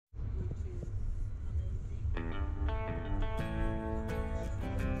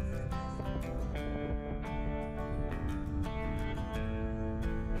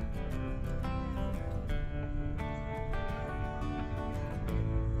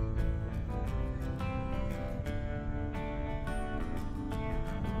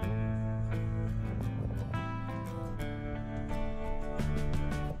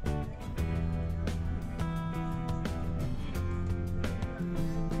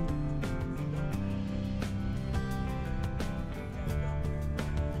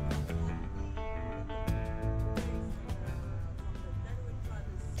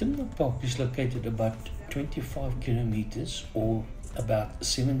Timna Park is located about 25 kilometers or about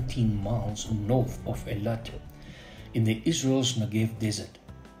 17 miles north of Eilat in the Israel's Negev desert.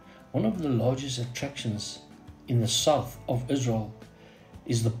 One of the largest attractions in the south of Israel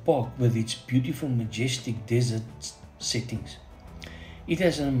is the park with its beautiful, majestic desert settings. It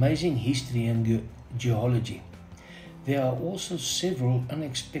has an amazing history and geology. There are also several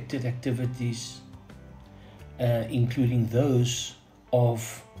unexpected activities, including those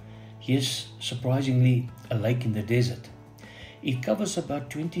of, yes, surprisingly, a lake in the desert. It covers about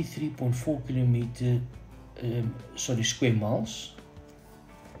 23.4 square miles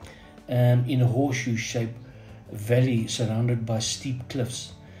in a horseshoe-shaped valley surrounded by steep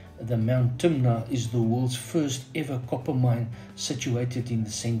cliffs. The Mount Timna is the world's first ever copper mine situated in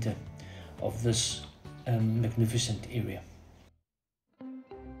the center of this magnificent area.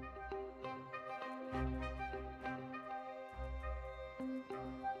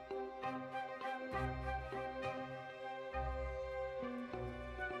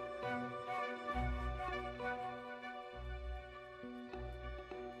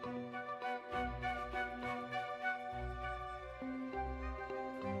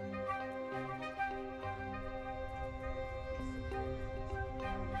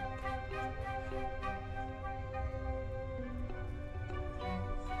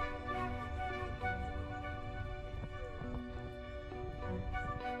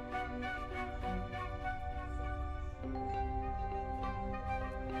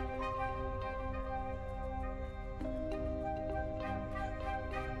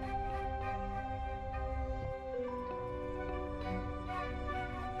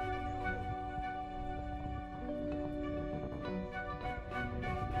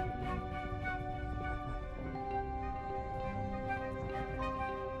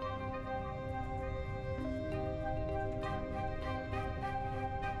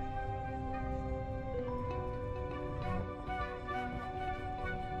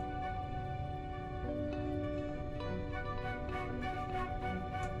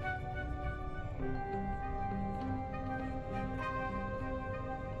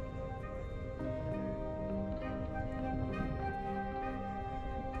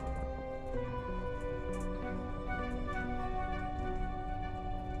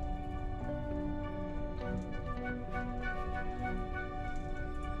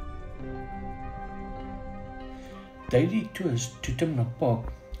 Daily tours to Timna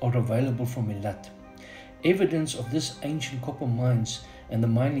Park are available from Eilat. Evidence of this ancient copper mines and the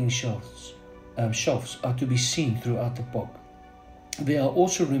mining shafts are to be seen throughout the park. There are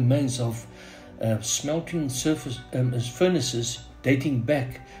also remains of smelting furnaces dating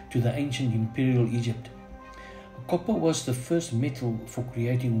back to the ancient imperial Egypt. Copper was the first metal for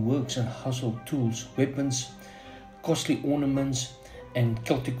creating works and household tools, weapons, costly ornaments, and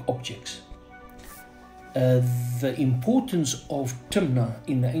Celtic objects. The importance of Timna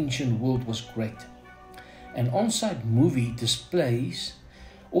in the ancient world was great. An on-site movie displays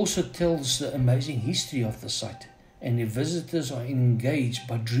also tells the amazing history of the site, and the visitors are engaged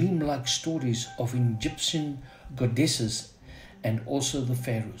by dreamlike stories of Egyptian goddesses and also the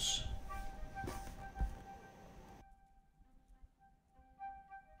pharaohs.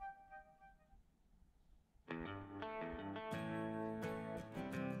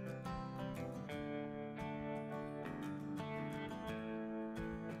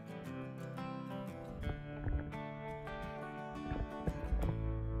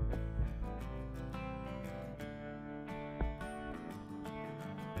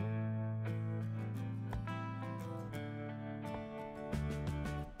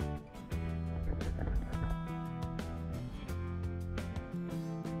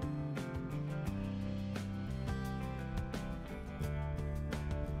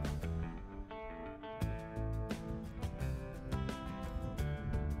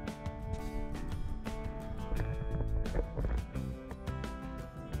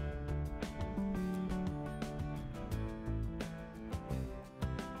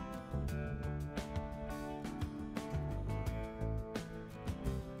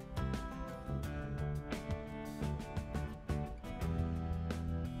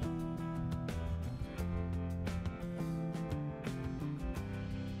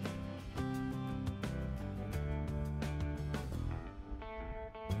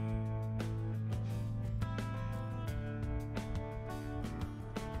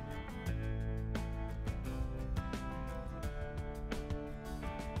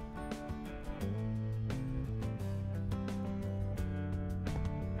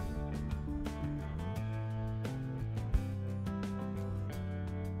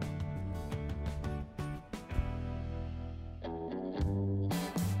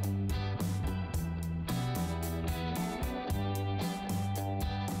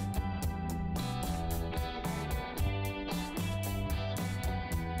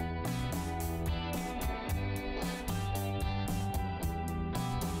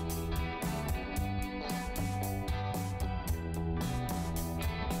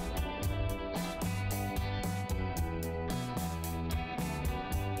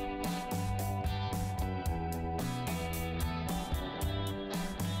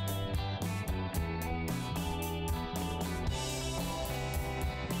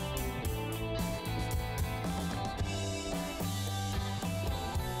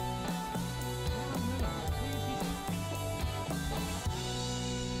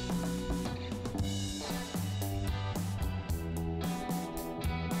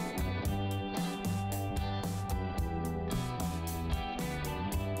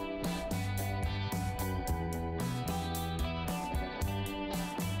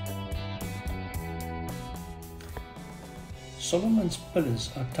 Solomon's pillars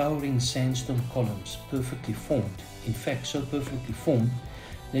are towering sandstone columns, perfectly formed. In fact, so perfectly formed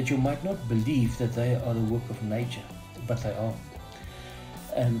that you might not believe that they are the work of nature, but they are.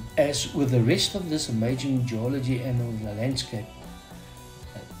 As with the rest of this amazing geology and of the landscape,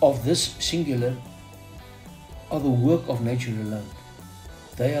 of this singular are the work of nature alone.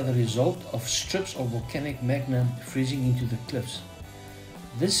 They are the result of strips of volcanic magma freezing into the cliffs.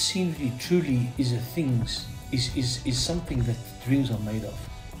 This scenery truly is something that dreams are made of.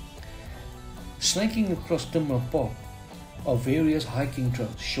 Snaking across Timna Park are various hiking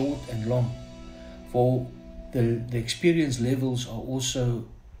trails, short and long, for the experience levels are also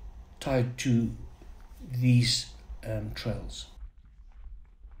tied to these trails.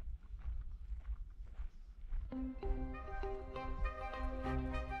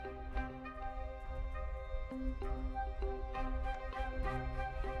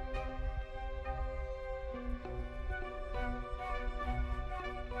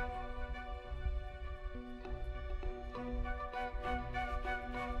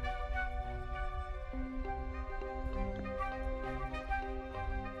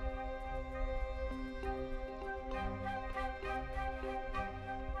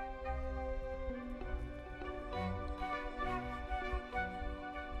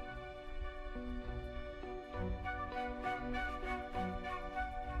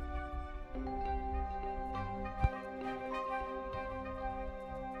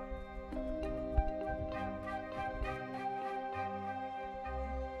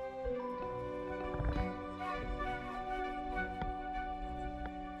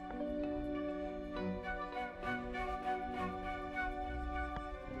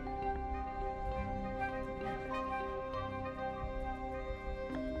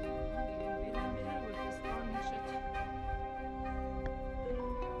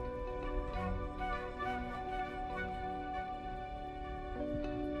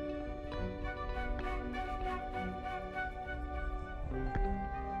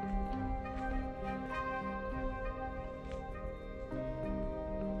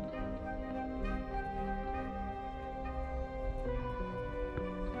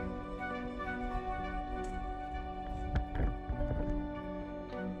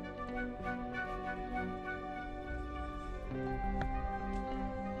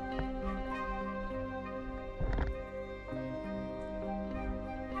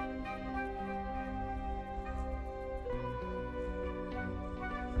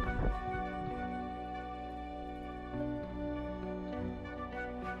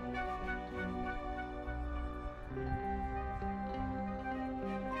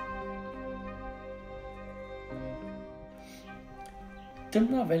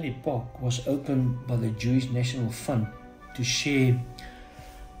 Timna Valley Park was opened by the Jewish National Fund to share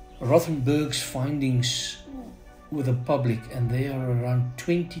Rothenberg's findings with the public, and there are around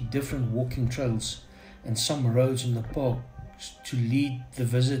 20 different walking trails and some roads in the park to lead the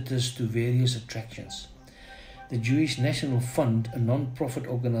visitors to various attractions. The Jewish National Fund, a non-profit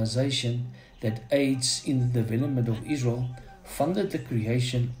organization that aids in the development of Israel, funded the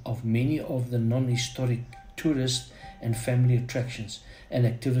creation of many of the non-historic tourist and family attractions and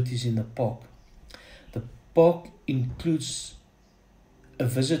activities in the park. The park includes a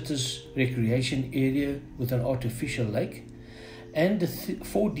visitors' recreation area with an artificial lake and a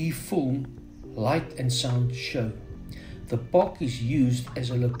 4D film light and sound show. The park is used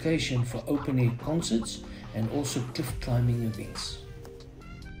as a location for open-air concerts and also cliff climbing events.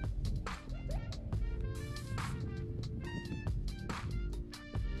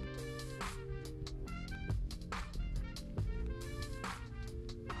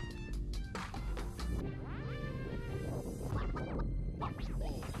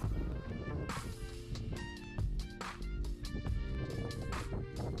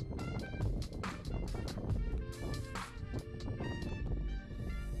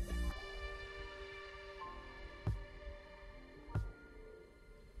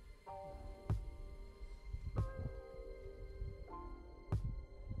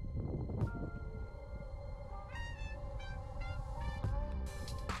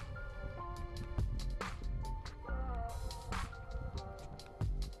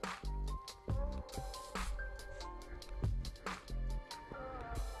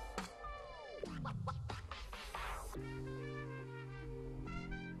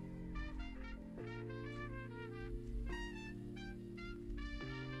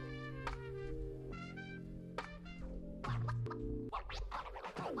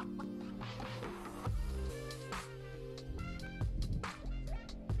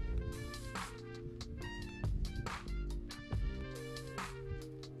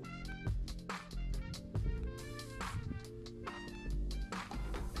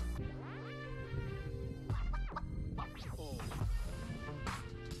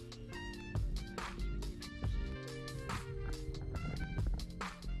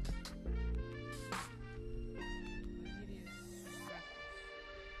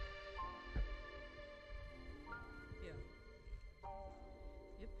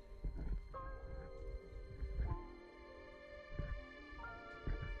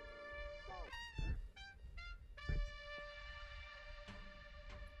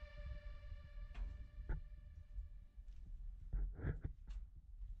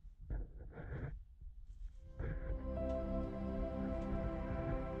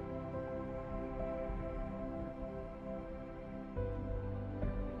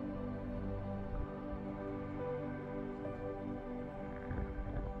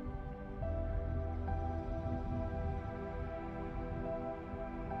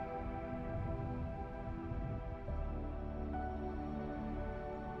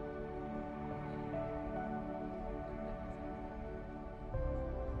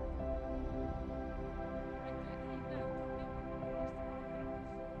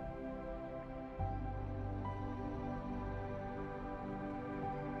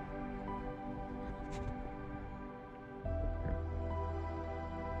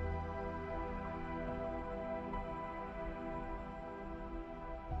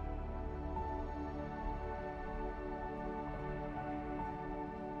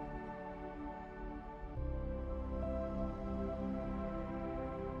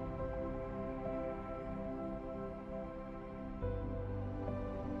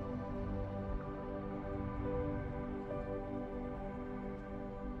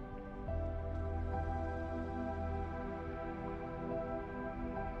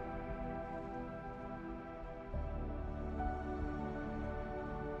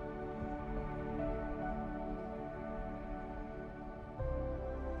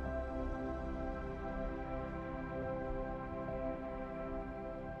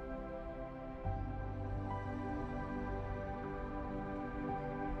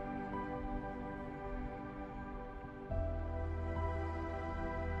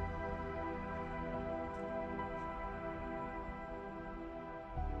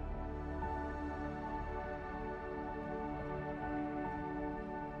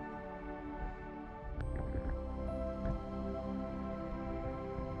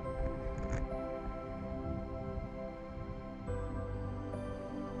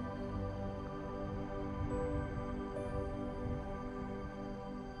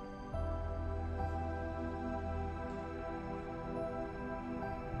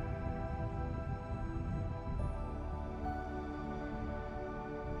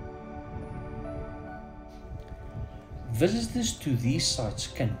 Visitors to these sites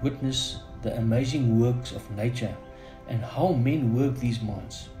can witness the amazing works of nature and how men work these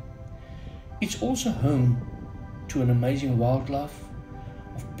mines. It's also home to an amazing wildlife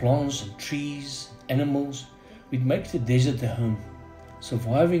of plants and trees, animals, which makes the desert a home,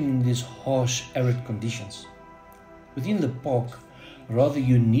 surviving in these harsh, arid conditions. Within the park, rather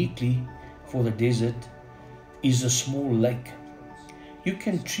uniquely for the desert, is a small lake. You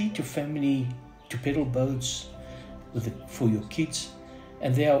can treat your family to pedal boats for your kids,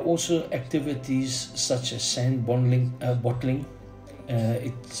 and there are also activities such as sand bottling.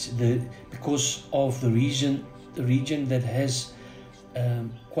 Because of the region that has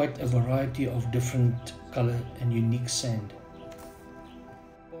quite a variety of different color and unique sand.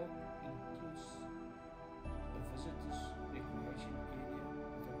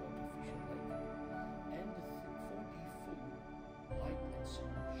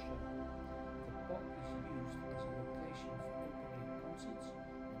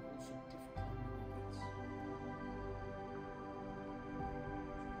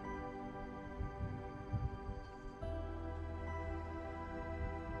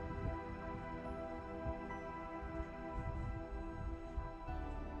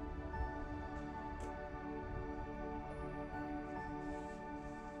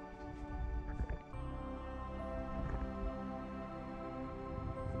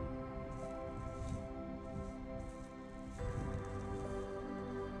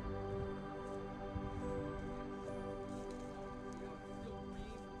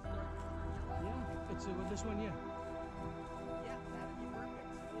 So with this one, yeah. Yeah, that'd be perfect.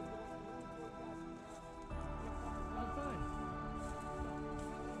 I'm fine.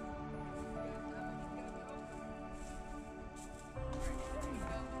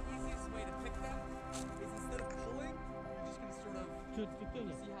 The easiest way to pick them is instead of pulling, you're just gonna sort of To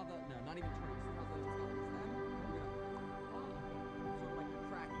see how the not even turning. See how the stem? You're gonna sort of like you're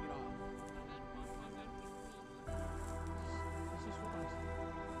cracking it off. This is what I see.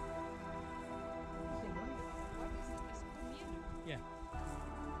 Yeah.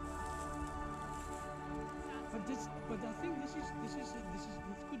 But I think this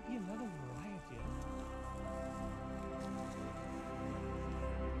could be another variety.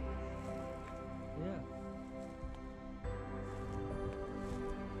 Yeah.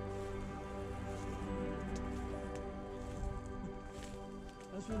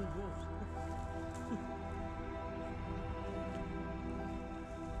 That's really dwarfs.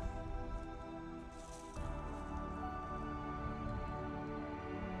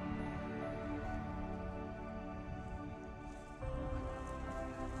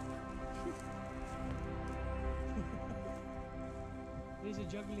 There's a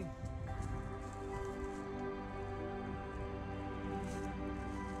juggling.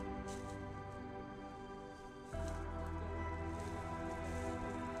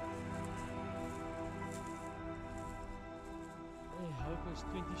 I hope there's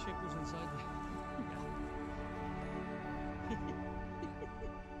 20 shekels inside there.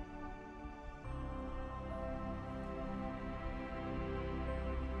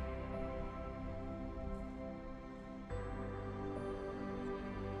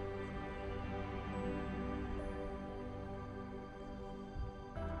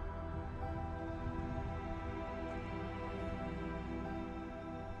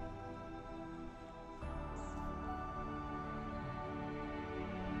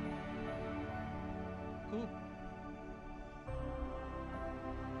 Cool.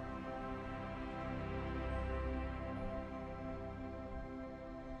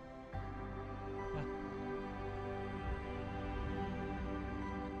 Yeah.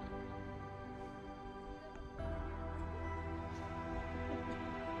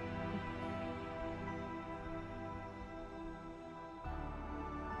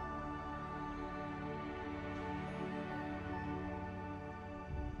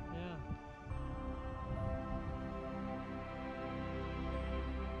 Yeah.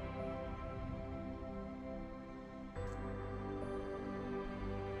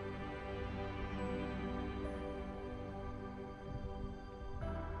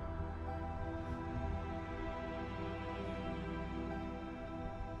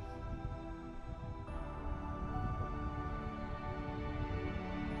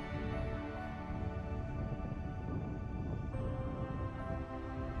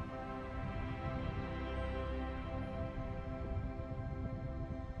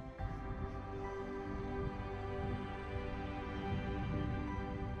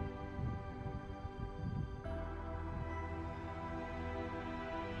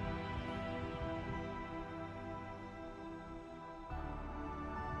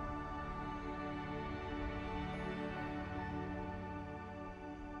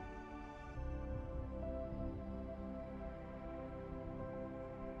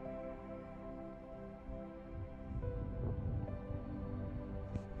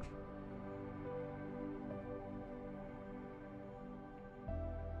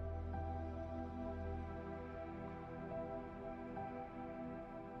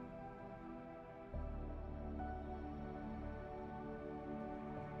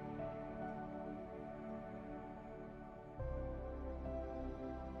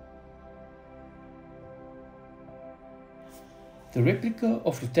 The replica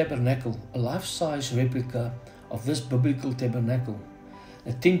of the tabernacle, a life-size replica of this biblical tabernacle,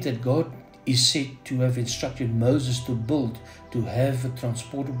 a tent that God is said to have instructed Moses to build to have a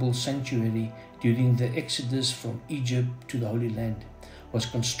transportable sanctuary during the exodus from Egypt to the Holy Land, was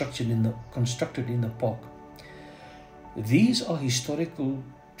constructed in the park. These are historical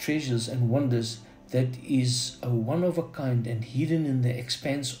treasures and wonders that is a one-of-a-kind and hidden in the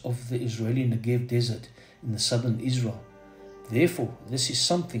expanse of the Israeli Negev desert in the southern Israel. Therefore, this is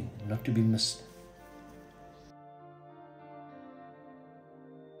something not to be missed.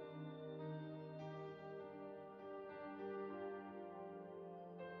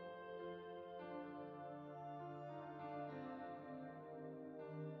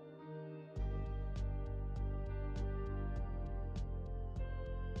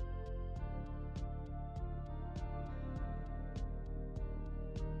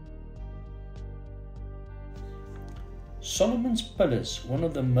 Solomon's Pillars, one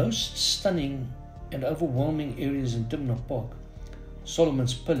of the most stunning and overwhelming areas in Timna Park.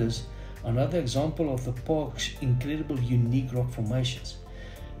 Solomon's Pillars, another example of the park's incredible unique rock formations.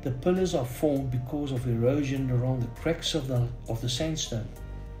 The pillars are formed because of erosion around the cracks of the sandstone.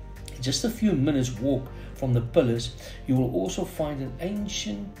 Just a few minutes walk from the pillars, you will also find an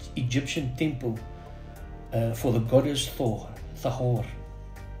ancient Egyptian temple for the goddess Thor.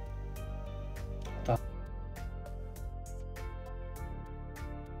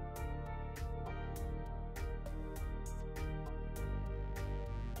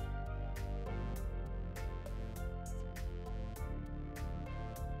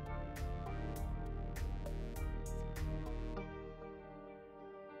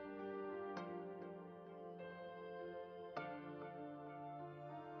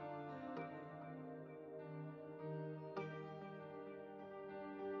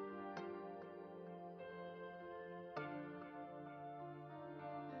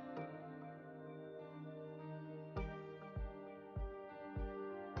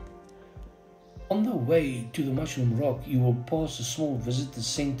 On the way to the Mushroom Rock, you will pass the small visitor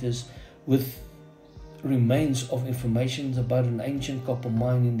centers with remains of information about an ancient copper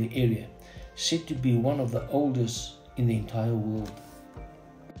mine in the area, said to be one of the oldest in the entire world.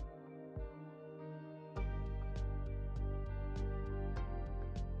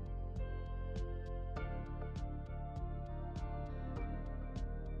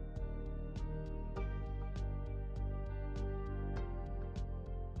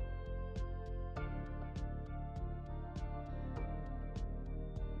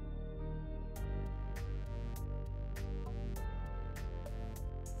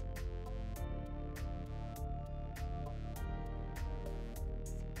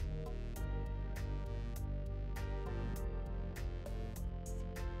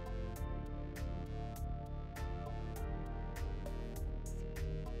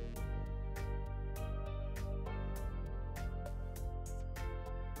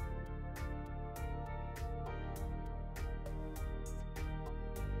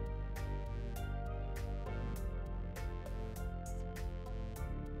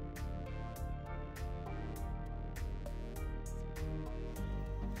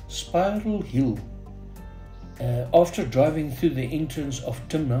 Spiral Hill. After driving through the entrance of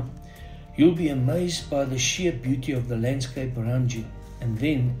Timna, you'll be amazed by the sheer beauty of the landscape around you. And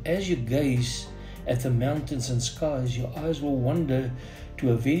then, as you gaze at the mountains and skies, your eyes will wander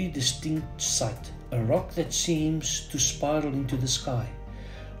to a very distinct sight, a rock that seems to spiral into the sky,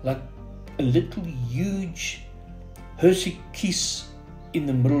 like a little huge Hershey kiss in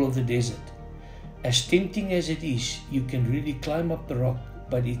the middle of the desert. As tempting as it is, you can really climb up the rock,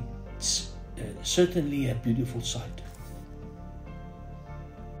 but it's certainly a beautiful sight.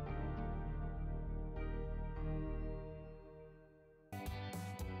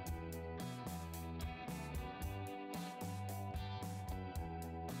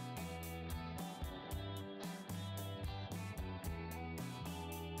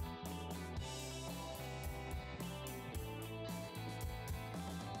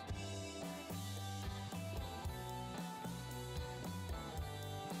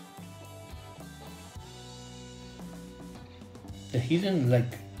 The Hidden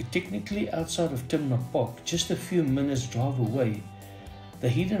Lake, technically outside of Timna Park, just a few minutes drive away. The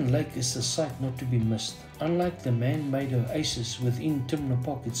Hidden Lake is a sight not to be missed. Unlike the man-made oasis within Timna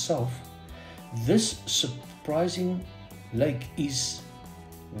Park itself, this surprising lake is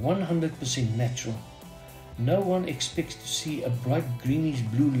 100% natural. No one expects to see a bright greenish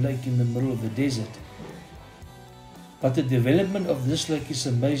blue lake in the middle of the desert. But the development of this lake is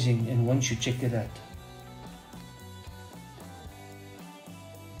amazing, and one should check it out.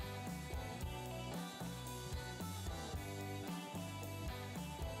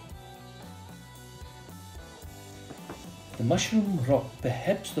 The Mushroom Rock,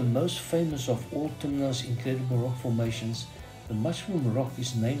 perhaps the most famous of all Timna's incredible rock formations, the Mushroom Rock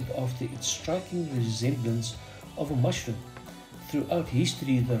is named after its striking resemblance of a mushroom. Throughout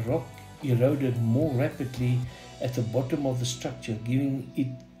history, the rock eroded more rapidly at the bottom of the structure, giving it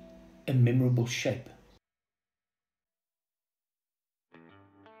a memorable shape.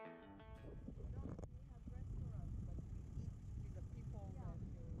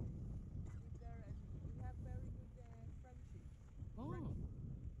 Oh,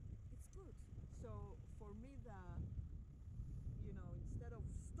 It's good. So for me, instead of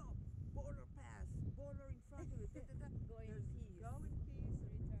stop, border pass, border in front of it, go in peace,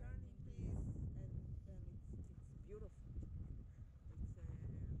 return in peace, and it's beautiful.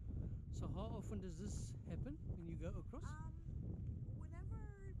 It's so how often does this happen when you go across? whenever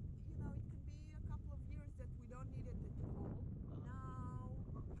it can be a couple of years that we don't need it at all. Now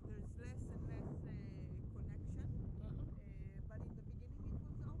there's less and less connection. But in the beginning it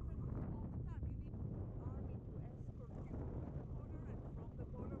was open all the time. You need army to escort you to the border and from the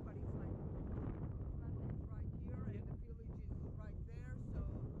border, but it's like nothing's right here and the village is right there. So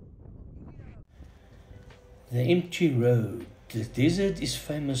The empty road. The desert is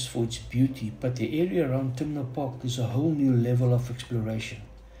famous for its beauty, but the area around Timna Park is a whole new level of exploration.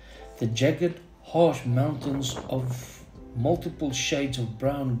 The jagged, harsh mountains of multiple shades of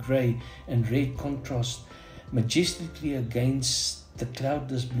brown, grey and red contrast majestically against the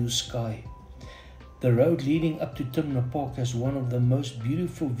cloudless blue sky. The road leading up to Timna Park has one of the most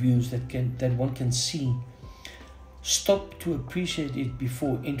beautiful views that one can see. Stop to appreciate it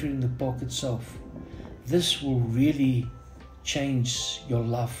before entering the park itself. This will really change your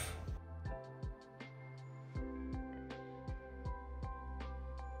life.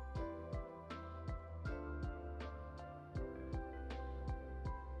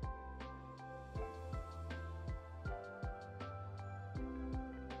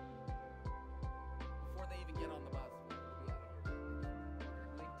 Before they even get on the bus, we'll be out of here.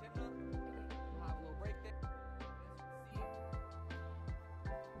 Lake Timna, we'll have a little break there.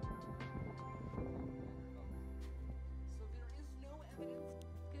 As you can see. So there is no evidence.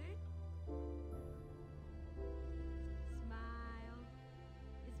 Good. Smile.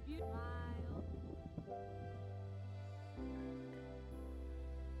 It's beautiful. Smile.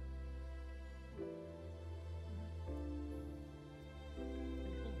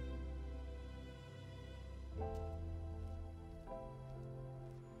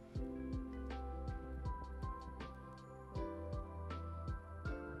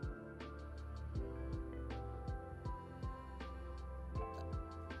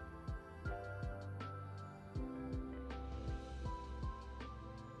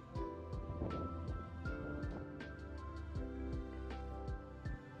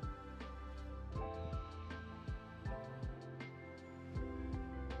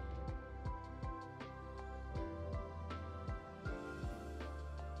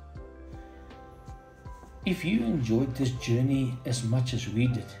 If you enjoyed this journey as much as we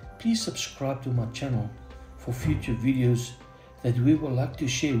did, please subscribe to my channel for future videos that we would like to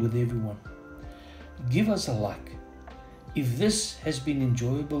share with everyone. Give us a like. If this has been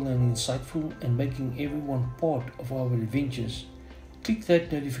enjoyable and insightful and making everyone part of our adventures, click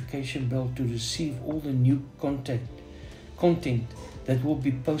that notification bell to receive all the new content that will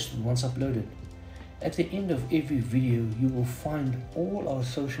be posted once uploaded. At the end of every video, you will find all our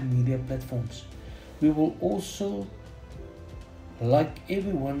social media platforms. We will also like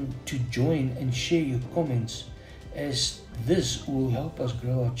everyone to join and share your comments, as this will help us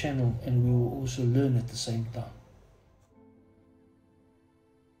grow our channel and we will also learn at the same time.